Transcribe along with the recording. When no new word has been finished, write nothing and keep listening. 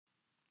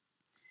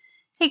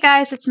Hey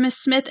guys, it's Miss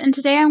Smith, and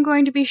today I'm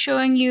going to be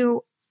showing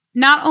you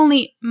not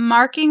only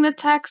marking the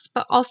text,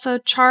 but also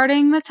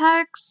charting the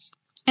text.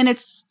 And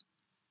it's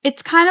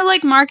kind of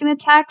like marking the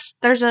text.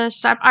 There's a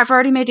step, I've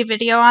already made a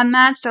video on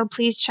that, so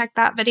please check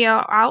that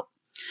video out.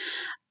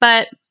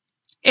 But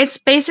it's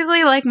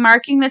basically like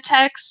marking the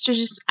text,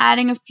 just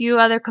adding a few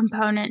other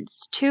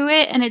components to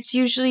it, and it's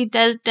usually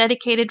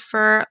dedicated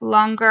for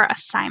longer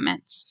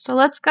assignments. So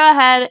let's go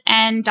ahead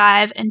and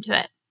dive into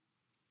it.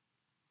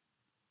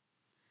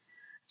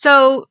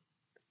 So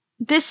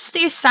this is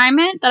the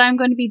assignment that I'm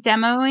going to be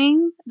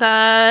demoing,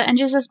 the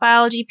NGSS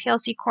Biology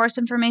PLC course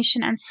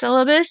information and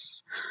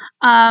syllabus.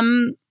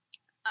 Again,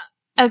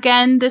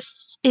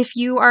 if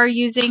you are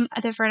using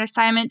a different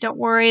assignment, don't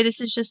worry. This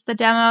is just the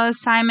demo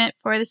assignment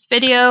for this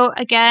video.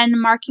 Again,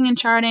 marking and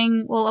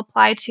charting will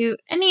apply to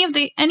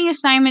any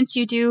assignments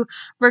you do,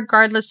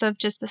 regardless of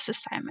just this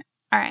assignment.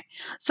 All right,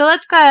 so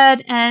let's go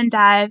ahead and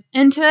dive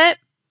into it.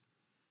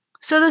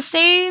 So the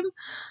same.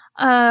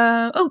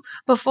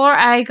 Before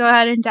I go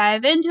ahead and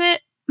dive into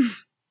it,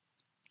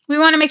 we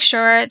want to make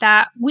sure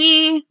that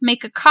we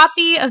make a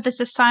copy of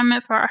this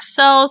assignment for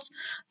ourselves.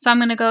 So I'm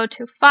going to go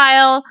to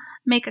File,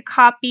 Make a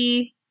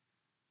Copy,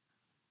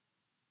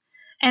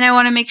 and I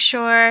want to make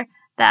sure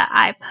that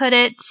I put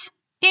it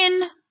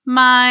in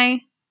my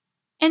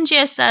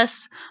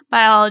NGSS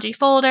Biology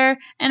folder,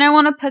 and I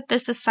want to put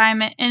this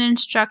assignment in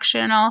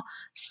Instructional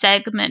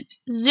Segment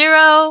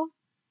 0.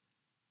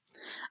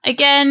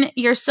 Again,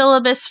 your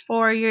syllabus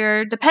for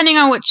depending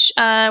on which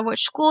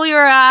school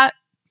you're at,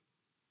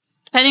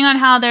 depending on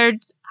how they're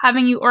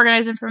having you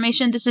organize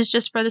information, this is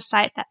just for the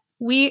site that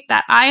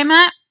I am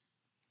at.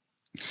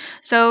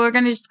 So we're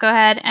going to just go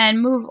ahead and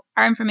move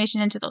our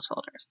information into those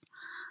folders.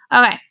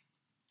 Okay.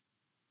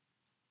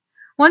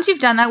 Once you've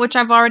done that, which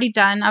I've already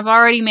done, I've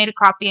already made a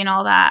copy and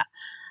all that.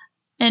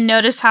 And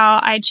notice how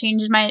I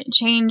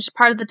changed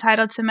part of the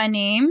title to my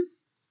name.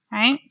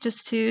 Right,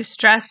 just to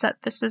stress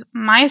that this is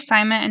my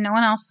assignment and no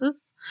one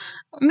else's.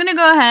 I'm going to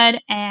go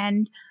ahead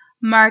and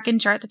mark and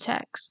chart the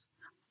text.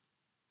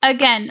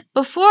 Again,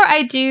 before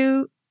I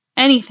do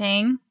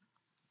anything,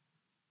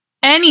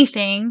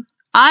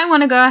 I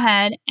want to go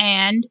ahead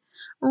and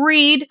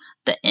read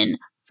the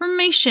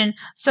information.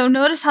 So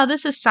notice how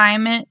this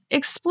assignment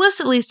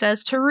explicitly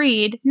says to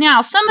read.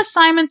 Now, some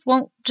assignments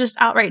won't just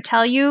outright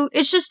tell you.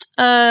 It's just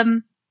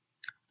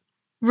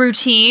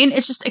routine.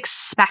 It's just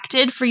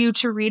expected for you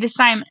to read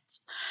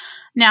assignments.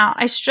 Now,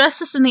 I stressed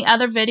this in the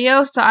other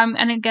video, so I'm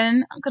going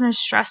to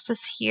stress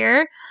this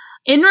here.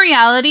 In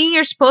reality,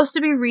 you're supposed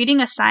to be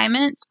reading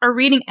assignments or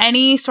reading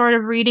any sort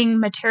of reading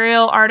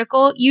material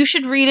article. You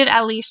should read it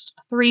at least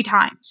 3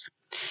 times.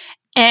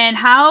 And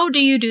how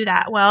do you do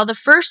that? Well, the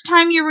first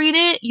time you read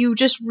it, you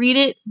just read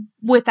it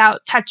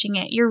without touching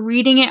it. You're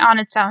reading it on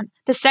its own.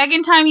 The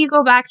second time you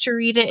go back to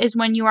read it is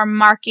when you are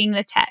marking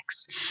the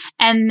text.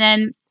 And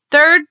then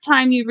third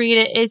time you read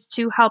it is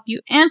to help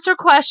you answer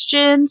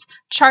questions,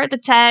 chart the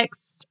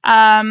text,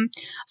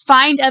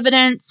 find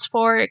evidence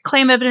for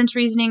claim evidence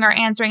reasoning, or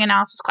answering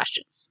analysis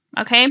questions.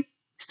 Okay?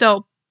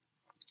 So,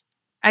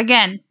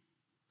 again,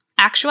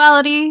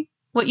 actuality,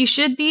 what you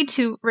should be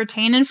to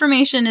retain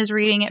information is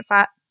reading it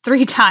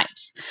 3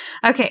 times.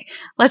 Okay,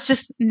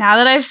 now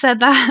that I've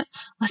said that,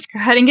 let's go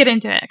ahead and get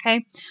into it,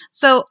 okay?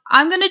 So,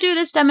 I'm going to do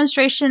this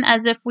demonstration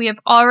as if we have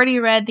already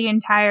read the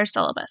entire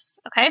syllabus,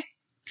 okay?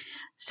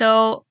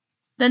 So,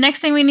 the next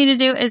thing we need to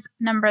do is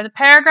number the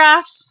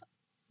paragraphs.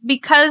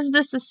 Because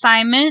this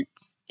assignment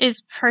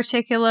is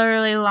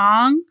particularly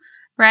long,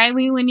 right,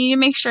 we need to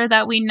make sure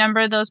that we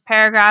number those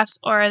paragraphs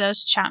or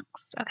those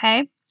chunks,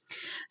 okay?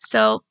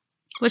 So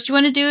what you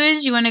want to do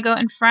is you want to go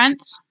in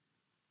front,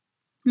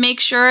 make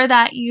sure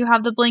that you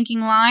have the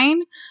blinking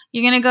line.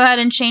 You're going to go ahead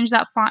and change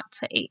that font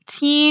to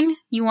 18.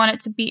 You want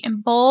it to be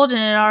in bold, and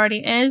it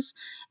already is,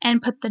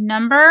 and put the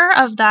number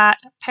of that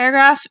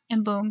paragraph,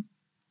 and boom,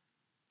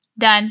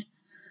 done.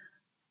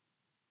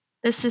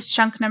 This is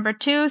chunk number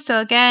 2,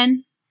 so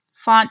again,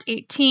 font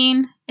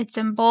 18, it's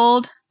in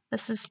bold.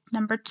 This is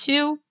number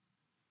 2.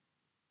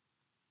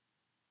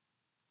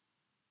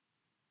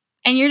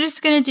 And you're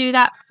just going to do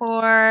that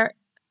for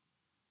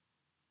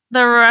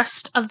the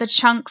rest of the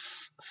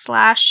chunks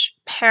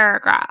 /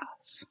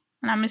 paragraphs.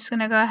 And I'm just going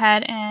to go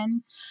ahead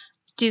and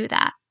do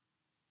that.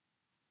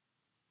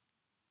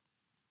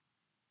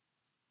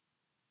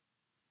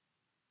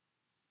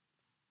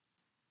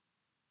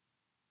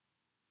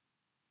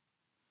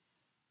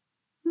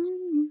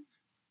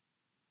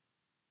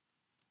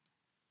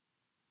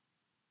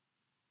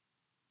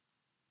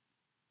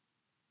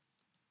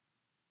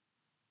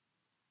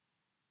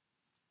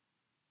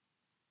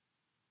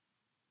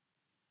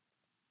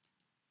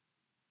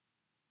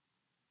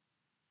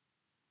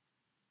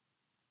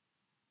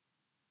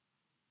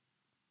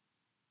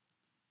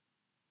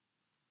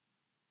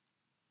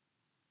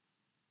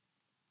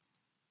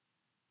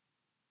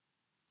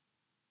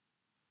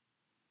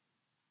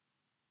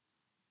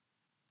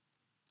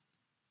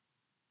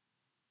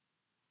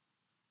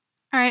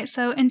 Alright,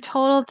 so in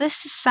total,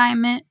 this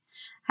assignment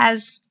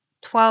has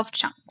 12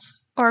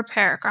 chunks or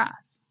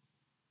paragraphs.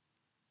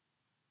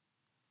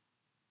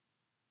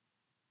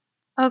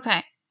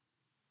 Okay.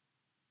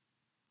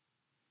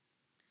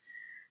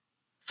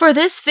 For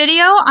this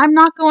video, I'm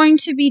not going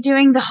to be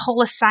doing the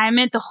whole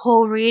assignment, the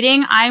whole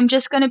reading. I'm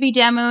just going to be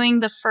demoing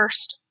the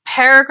first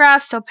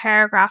paragraph, so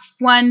paragraph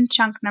 1,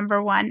 chunk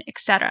number 1,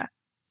 etc.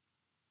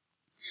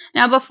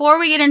 Now, before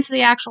we get into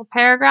the actual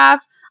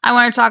paragraph, I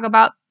want to talk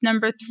about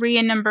number 3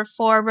 and number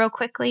 4 real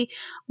quickly.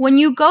 When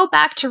you go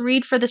back to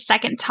read for the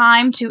second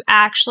time to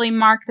actually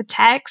mark the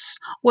text,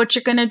 what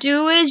you're going to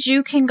do is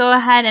you can go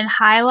ahead and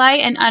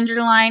highlight and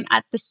underline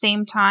at the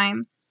same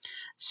time.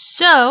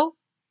 So,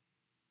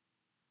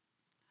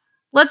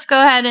 let me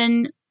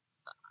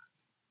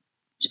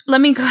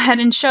go ahead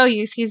and show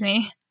you,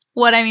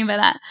 what I mean by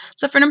that.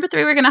 So for number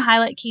 3, we're going to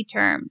highlight key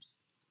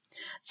terms.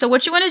 So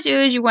what you want to do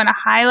is you want to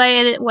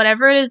highlight it,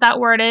 whatever it is that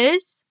word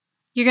is.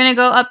 You're going to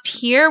go up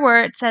here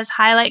where it says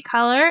highlight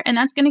color, and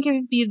that's going to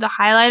give you the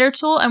highlighter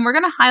tool, and we're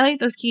going to highlight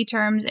those key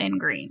terms in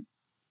green.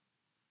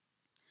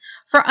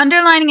 For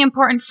underlining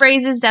important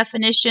phrases,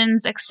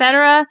 definitions,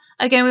 etc.,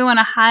 again, we want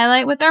to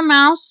highlight with our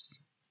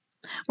mouse.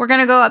 We're going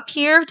to go up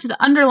here to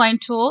the underline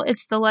tool.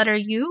 It's the letter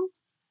U.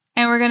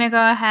 And we're going to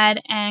go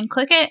ahead and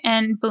click it,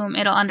 and boom,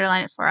 it'll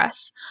underline it for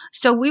us.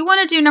 So we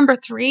want to do number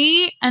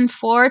 3 and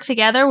 4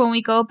 together when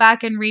we go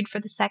back and read for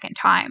the second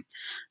time.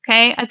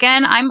 Okay,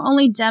 again, I'm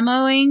only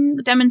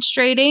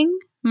demonstrating,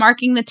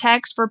 marking the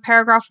text for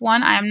paragraph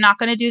 1. I am not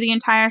going to do the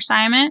entire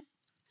assignment.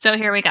 So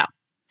here we go.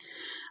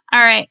 All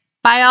right,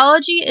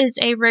 biology is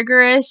a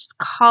rigorous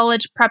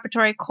college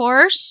preparatory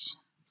course.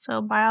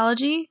 So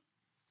biology,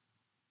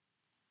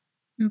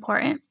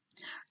 important.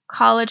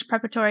 College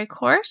preparatory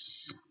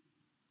course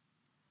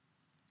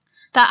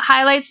that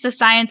highlights the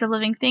science of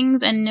living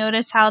things, and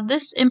notice how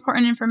this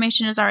important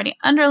information is already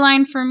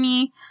underlined for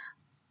me,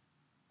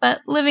 but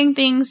living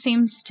things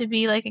seems to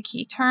be like a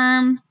key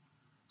term,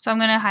 so I'm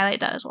going to highlight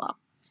that as well.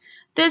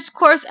 This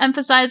course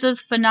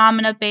emphasizes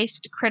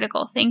phenomena-based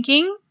critical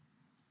thinking.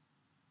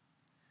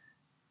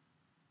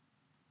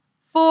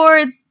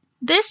 For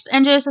this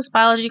NJSS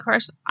biology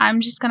course,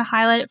 I'm just going to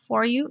highlight it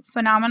for you,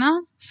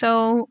 phenomena.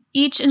 So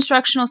each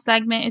instructional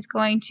segment is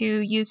going to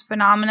use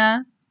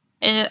phenomena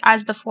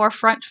as the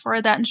forefront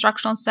for that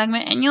instructional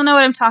segment, and you'll know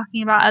what I'm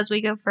talking about as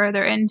we go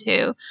further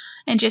into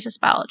NJSS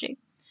biology.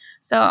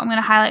 So I'm going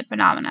to highlight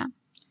phenomena.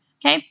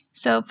 Okay,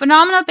 so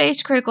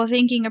phenomena-based critical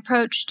thinking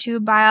approach to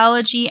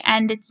biology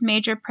and its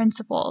major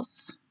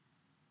principles.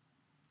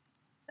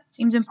 That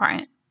seems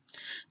important.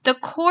 The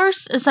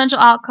course essential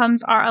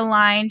outcomes are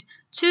aligned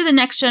to the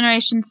next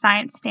generation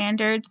science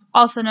standards,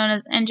 also known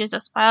as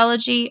NJSS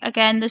biology.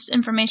 Again, this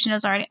information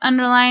is already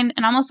underlined,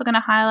 and I'm also going to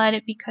highlight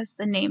it because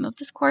the name of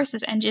this course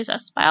is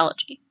NJSS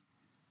biology.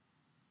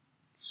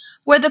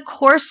 Where the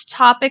course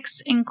topics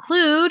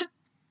include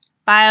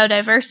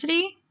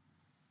biodiversity,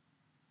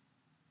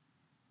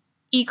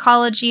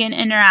 ecology and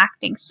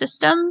interacting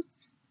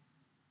systems,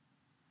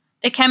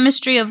 the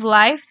chemistry of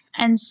life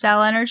and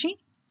cell energy,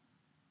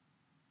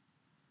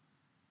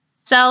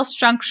 cell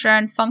structure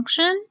and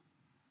function,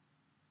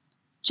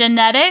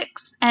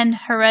 genetics and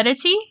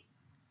heredity,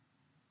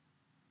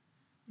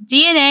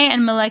 DNA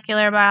and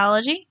molecular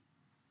biology,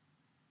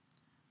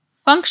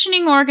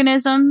 functioning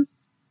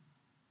organisms,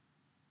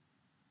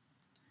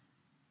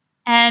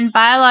 and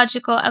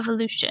biological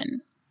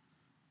evolution.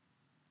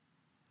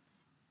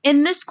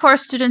 In this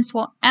course, students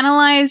will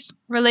analyze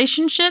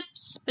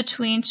relationships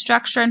between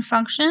structure and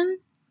function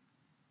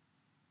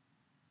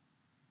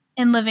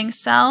in living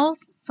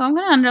cells. So I'm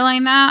going to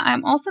underline that.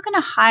 I'm also going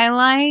to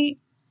highlight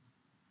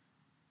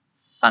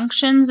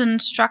functions and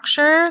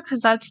structure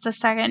because that's the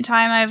second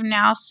time I've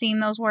now seen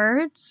those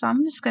words. So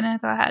I'm just going to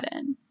go ahead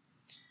and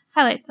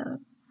highlight those.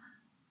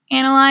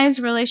 Analyze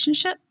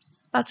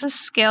relationships. That's a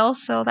skill,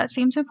 so that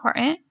seems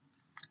important.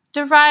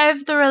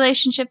 Derive the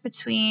relationship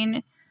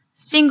between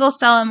single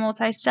cell and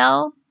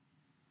multi-cell.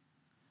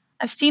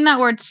 I've seen that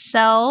word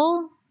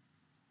cell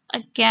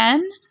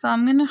again, so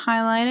I'm going to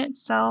highlight it,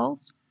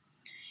 cells.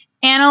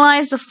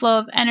 Analyze the flow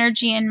of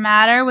energy and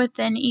matter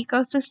within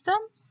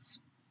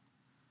ecosystems.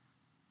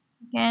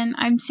 Again,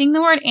 I'm seeing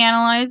the word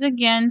analyze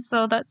again,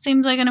 so that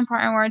seems like an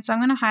important word, so I'm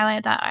going to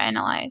highlight that,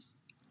 analyze.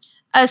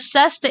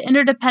 Assess the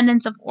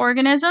interdependence of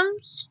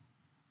organisms.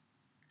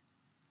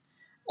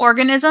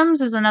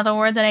 Organisms is another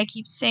word that I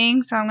keep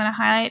saying, so I'm going to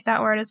highlight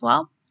that word as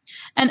well.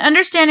 And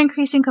understand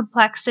increasing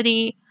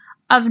complexity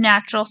of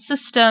natural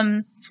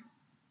systems.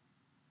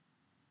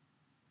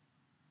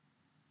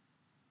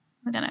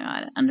 I'm going to go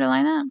ahead and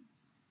underline that.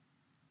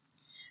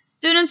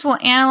 Students will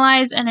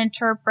analyze and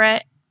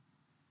interpret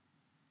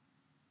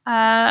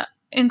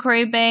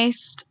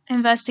inquiry-based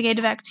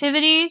investigative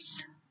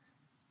activities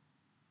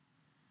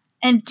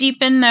and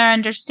deepen their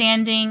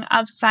understanding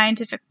of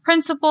scientific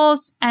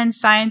principles and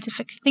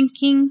scientific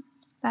thinking.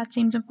 That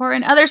seems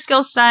important. Other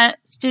skills that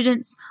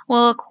students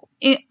will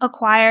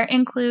acquire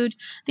include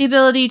the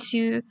ability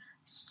to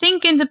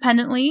think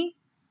independently,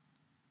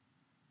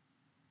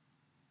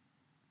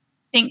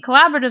 think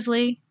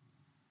collaboratively,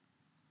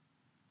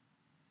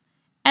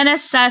 and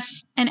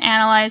assess and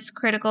analyze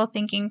critical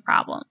thinking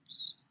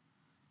problems.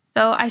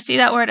 So I see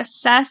that word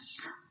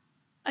assess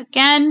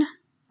again.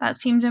 That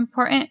seems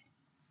important.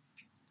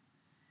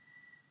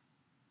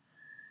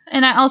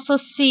 And I also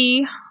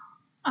see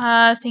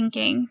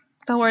thinking,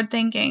 the word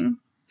thinking.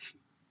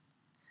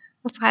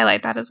 Let's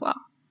highlight that as well.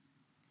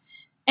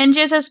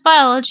 NGSS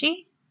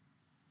Biology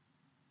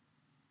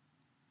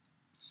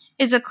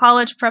is a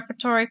college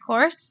preparatory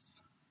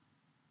course.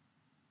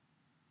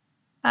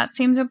 That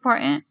seems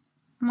important.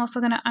 I'm also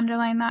going to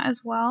underline that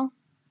as well.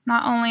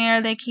 Not only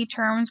are they key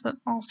terms, but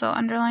also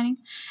underlining.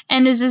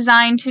 And is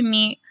designed to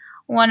meet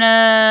one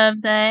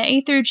of the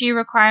A through G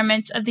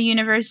requirements of the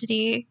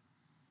University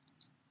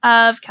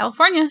of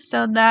California.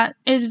 So that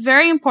is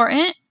very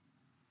important,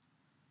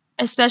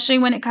 especially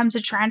when it comes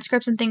to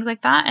transcripts and things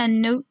like that.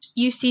 And note,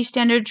 UC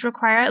standards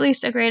require at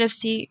least a grade of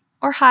C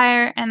or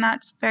higher, and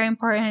that's very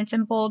important. It's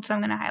in bold, so I'm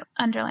going to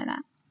underline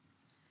that.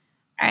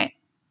 All right.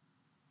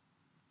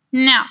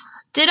 Now,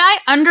 did I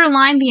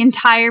underline the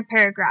entire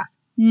paragraph?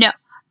 No.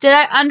 Did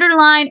I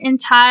underline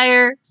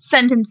entire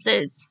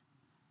sentences?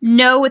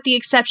 No, with the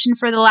exception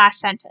for the last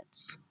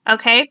sentence.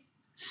 Okay?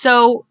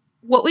 So,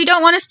 what we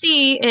don't want to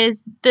see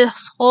is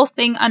this whole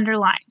thing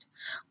underlined.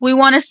 We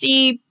want to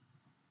see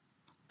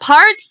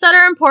parts that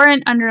are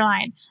important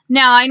underlined.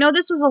 Now, I know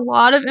this was a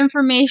lot of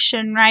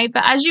information, right?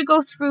 But as you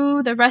go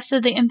through the rest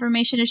of the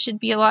information, it should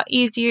be a lot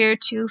easier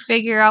to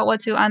figure out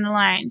what to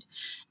underline.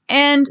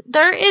 And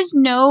there is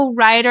no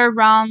right or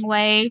wrong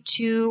way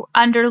to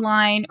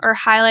underline or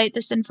highlight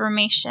this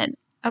information,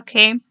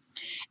 okay?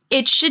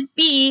 It should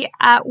be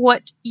at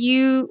what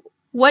you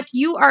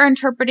are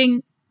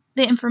interpreting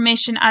the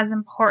information as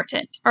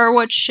important, or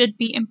what should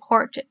be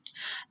important.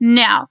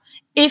 Now,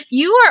 if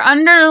you are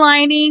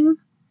underlining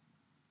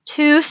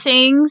two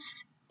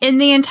things in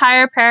the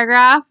entire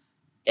paragraph,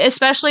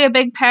 especially a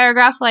big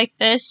paragraph like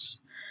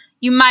this,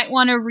 you might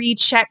want to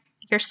recheck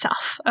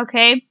yourself,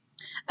 okay?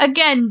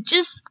 Again,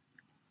 just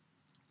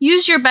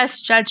use your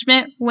best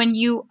judgment when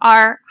you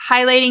are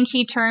highlighting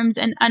key terms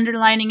and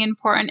underlining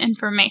important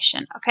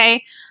information,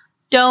 okay?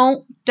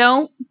 Don't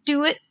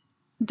do it.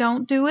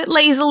 Don't do it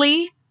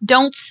lazily.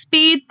 Don't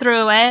speed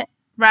through it,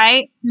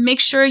 right?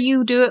 Make sure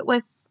you do it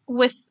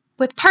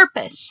with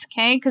purpose,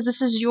 okay? Because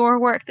this is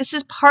your work. This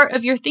is part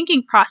of your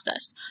thinking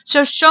process.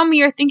 So show me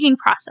your thinking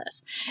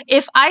process.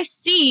 If I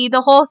see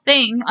the whole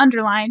thing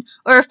underlined,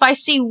 or if I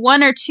see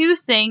one or two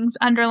things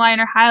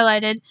underlined or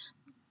highlighted,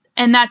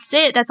 and that's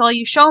it, that's all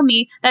you show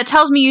me, that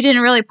tells me you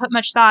didn't really put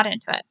much thought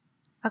into it,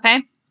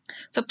 okay?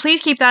 So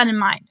please keep that in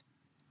mind.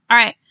 All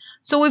right,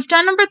 so we've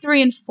done number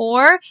 3 and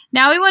 4.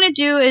 Now we want to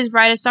do is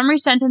write a summary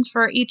sentence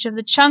for each of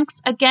the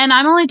chunks. Again,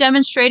 I'm only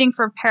demonstrating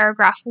for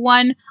paragraph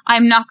 1.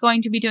 I'm not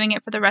going to be doing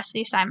it for the rest of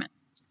the assignment.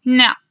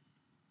 Now,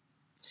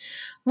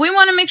 we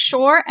want to make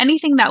sure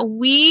anything that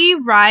we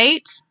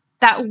write,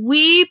 that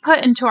we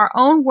put into our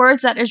own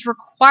words that is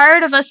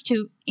required of us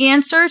to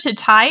answer, to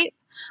type,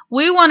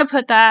 we want to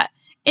put that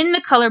in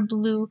the color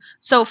blue.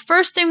 So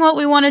first thing what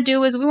we want to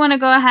do is we want to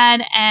go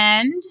ahead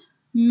and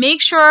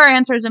make sure our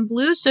answer is in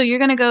blue. So you're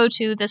going to go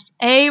to this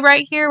A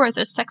right here where it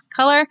says text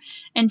color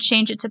and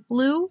change it to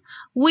blue.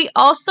 We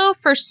also,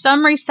 for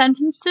summary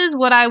sentences,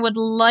 what I would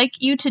like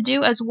you to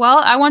do as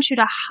well, I want you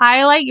to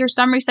highlight your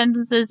summary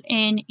sentences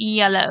in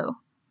yellow.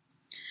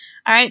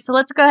 All right, so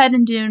let's go ahead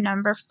and do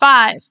number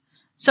 5.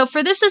 So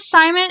for this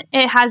assignment,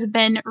 it has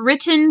been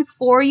written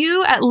for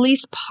you, at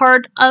least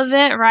part of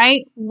it,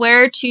 right?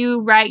 Where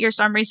to write your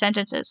summary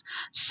sentences.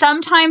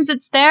 Sometimes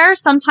it's there,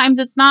 sometimes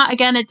it's not.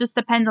 Again, it just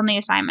depends on the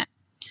assignment.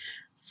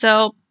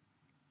 So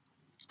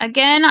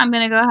again, I'm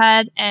going to go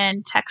ahead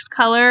and text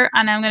color,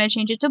 and I'm going to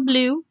change it to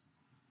blue.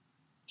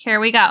 Here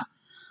we go.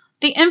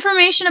 The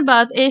information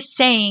above is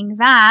saying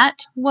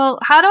that, well,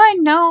 how do I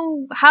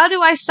know, how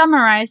do I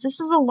summarize? This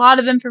is a lot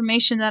of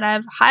information that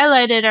I've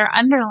highlighted or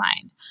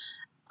underlined.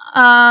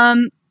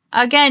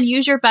 Again,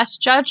 use your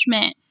best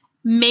judgment.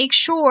 Make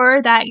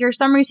sure that your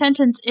summary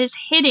sentence is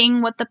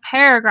hitting what the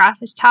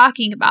paragraph is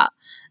talking about.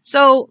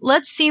 So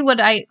let's see what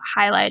I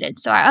highlighted.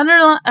 So I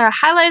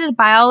highlighted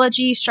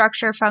biology,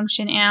 structure,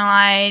 function,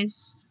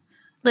 analyze,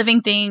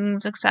 living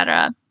things,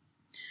 etc.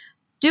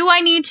 Do I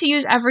need to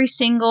use every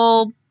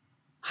single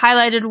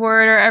highlighted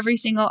word or every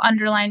single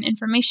underlined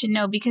information?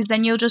 No, because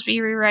then you'll just be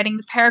rewriting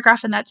the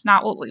paragraph, and that's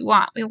not what we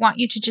want. We want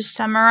you to just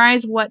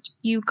summarize what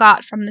you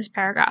got from this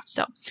paragraph.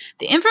 So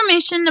the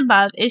information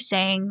above is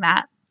saying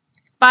that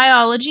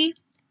biology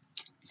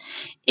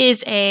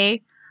is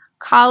a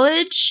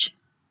college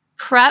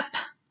prep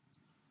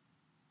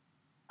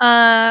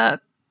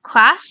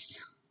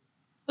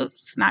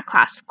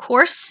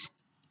course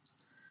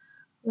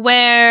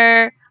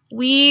where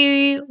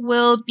we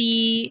will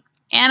be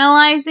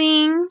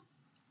analyzing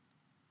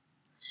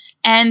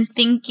and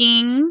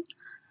thinking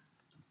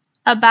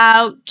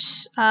about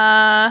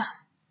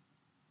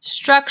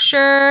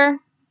structure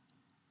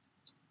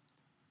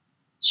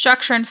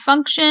and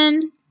function,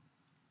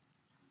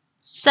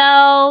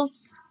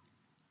 cells,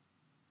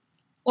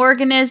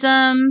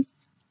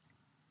 organisms,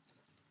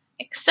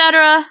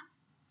 etc.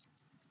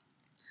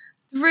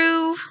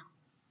 through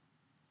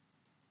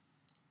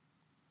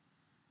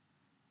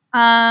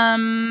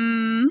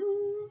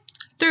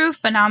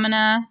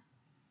phenomena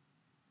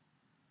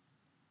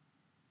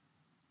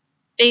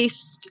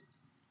based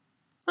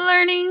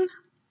learning.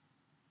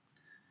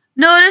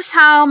 Notice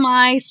how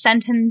my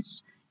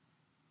sentence,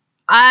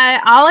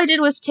 all I did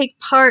was take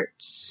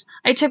parts.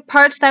 I took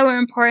parts that were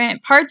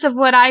important, parts of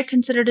what I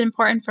considered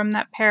important from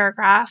that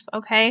paragraph,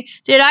 okay?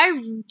 Did I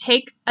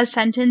take a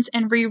sentence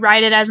and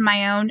rewrite it as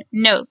my own?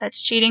 No,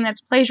 that's cheating,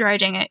 that's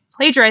plagiarizing it.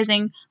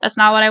 Plagiarizing, that's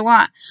not what I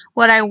want.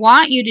 What I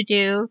want you to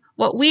do,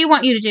 what we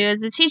want you to do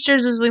as the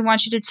teachers is we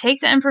want you to take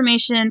the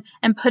information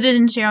and put it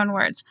into your own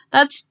words.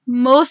 That's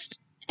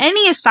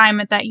any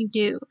assignment that you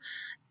do.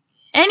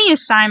 Any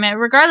assignment,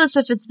 regardless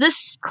if it's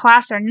this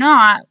class or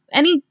not,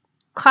 any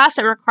class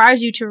that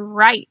requires you to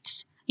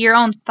write your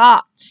own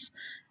thoughts,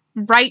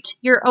 write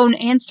your own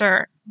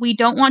answer. We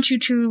don't want you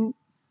to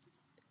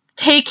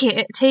take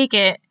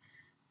it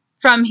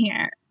from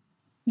here.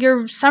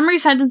 Your summary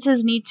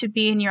sentences need to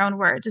be in your own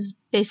words, is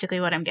basically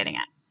what I'm getting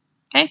at.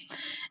 Okay?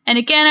 And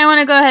again, I want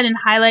to go ahead and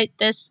highlight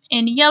this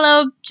in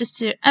yellow just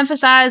to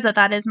emphasize that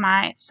that is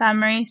my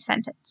summary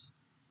sentence.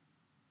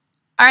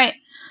 All right.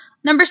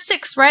 Number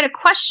 6, write a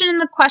question in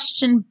the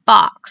question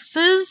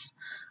boxes.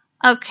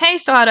 Okay,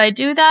 so how do I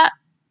do that?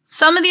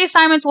 Some of the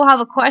assignments will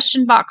have a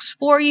question box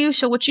for you,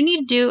 so what you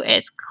need to do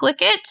is click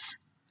it.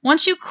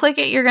 Once you click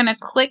it, you're going to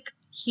click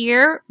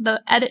here,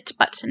 the edit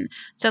button.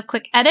 So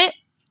click edit,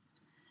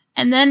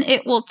 and then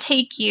it will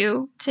take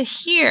you to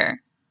here.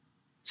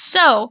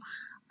 So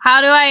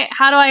how do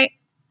I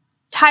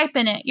type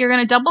in it? You're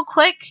going to double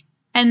click,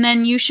 and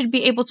then you should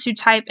be able to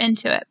type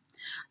into it.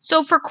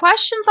 So for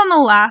questions on the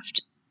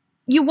left,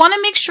 you want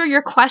to make sure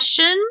your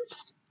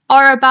questions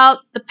are about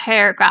the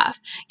paragraph.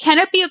 Can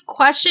it be a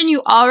question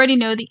you already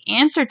know the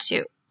answer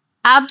to?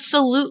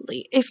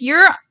 Absolutely. If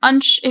you're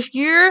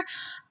unsure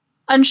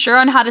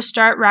on how to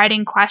start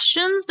writing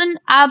questions, then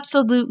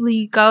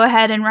absolutely go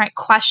ahead and write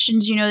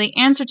questions you know the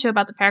answer to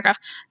about the paragraph.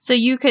 So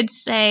you could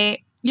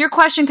say, your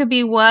question can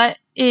be, what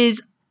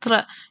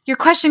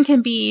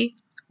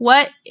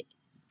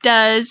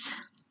does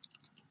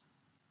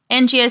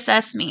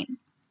NGSS mean?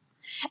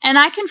 And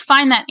I can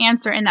find that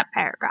answer in that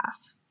paragraph.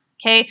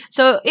 Okay,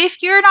 so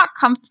if you're not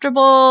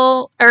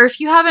comfortable or if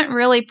you haven't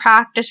really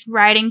practiced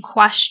writing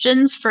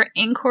questions for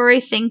inquiry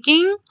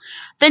thinking,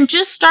 then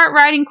just start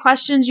writing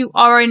questions you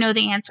already know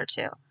the answer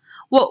to.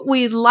 What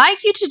we'd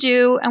like you to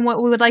do and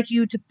what we would like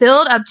you to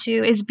build up to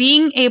is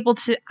being able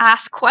to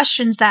ask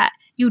questions that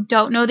you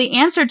don't know the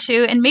answer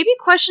to, and maybe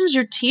questions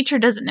your teacher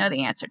doesn't know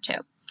the answer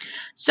to.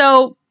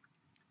 So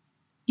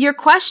your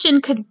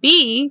question could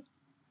be,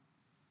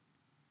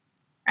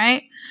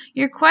 right?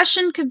 Your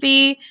question could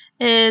be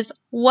is,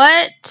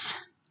 what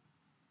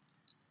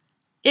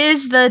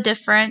is the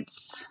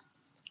difference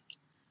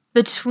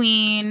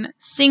between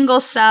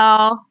single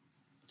cell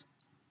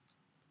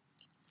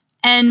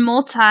and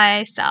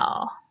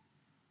multi-cell?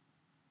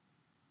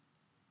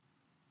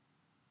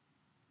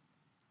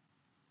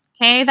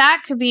 Okay,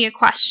 that could be a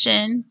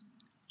question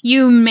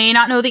you may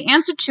not know the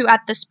answer to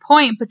at this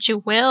point, but you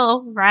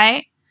will,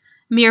 right?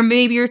 Or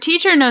maybe your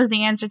teacher knows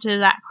the answer to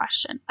that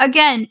question.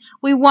 Again,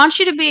 we want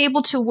you to be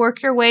able to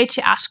work your way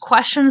to ask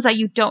questions that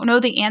you don't know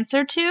the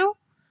answer to.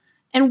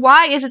 And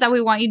why is it that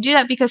we want you to do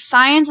that? Because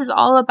science is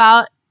all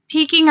about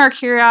piquing our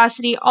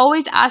curiosity,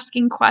 always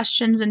asking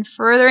questions, and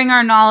furthering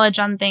our knowledge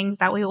on things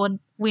that we would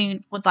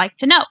like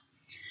to know. All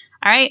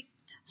right,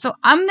 so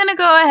I'm going to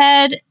go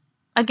ahead.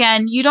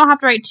 Again, you don't have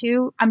to write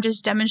 2. I'm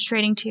just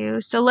demonstrating 2.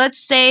 So let's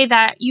say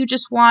that you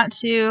just want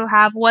to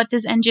have, what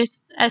does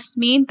NGSS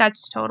mean?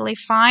 That's totally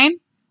fine.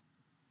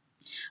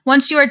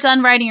 Once you are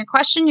done writing your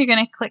question, you're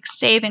going to click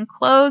Save and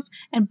Close,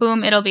 and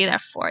boom, it'll be there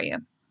for you.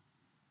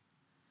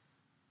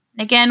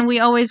 Again, we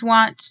always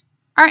want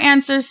our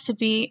answers to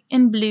be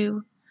in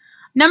blue.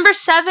 Number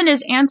 7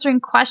 is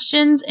answering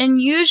questions,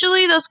 and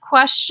usually those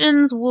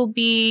questions will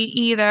be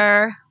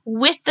either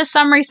with the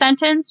summary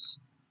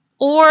sentence,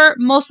 or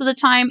most of the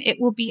time it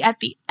will be at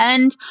the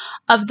end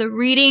of the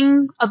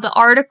reading of the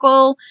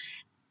article,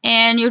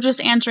 and you're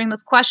just answering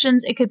those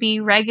questions. It could be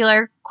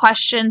regular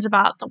questions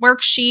about the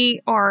worksheet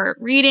or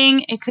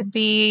reading. It could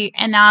be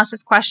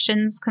analysis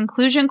questions,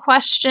 conclusion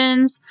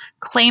questions,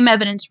 claim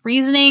evidence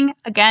reasoning.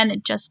 Again,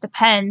 it just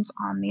depends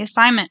on the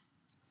assignment.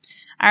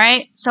 All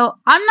right, so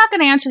I'm not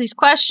going to answer these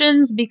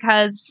questions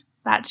because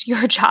that's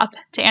your job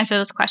to answer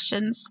those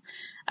questions.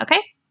 Okay?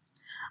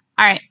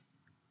 All right.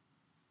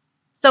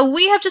 So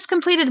we have just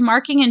completed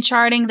marking and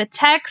charting the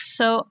text.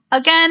 So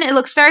again, it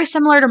looks very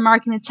similar to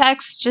marking the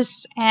text,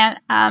 just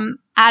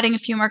adding a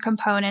few more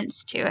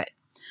components to it.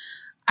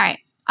 All right.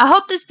 I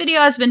hope this video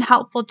has been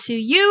helpful to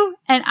you,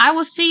 and I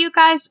will see you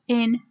guys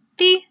in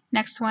the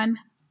next one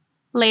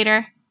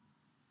later.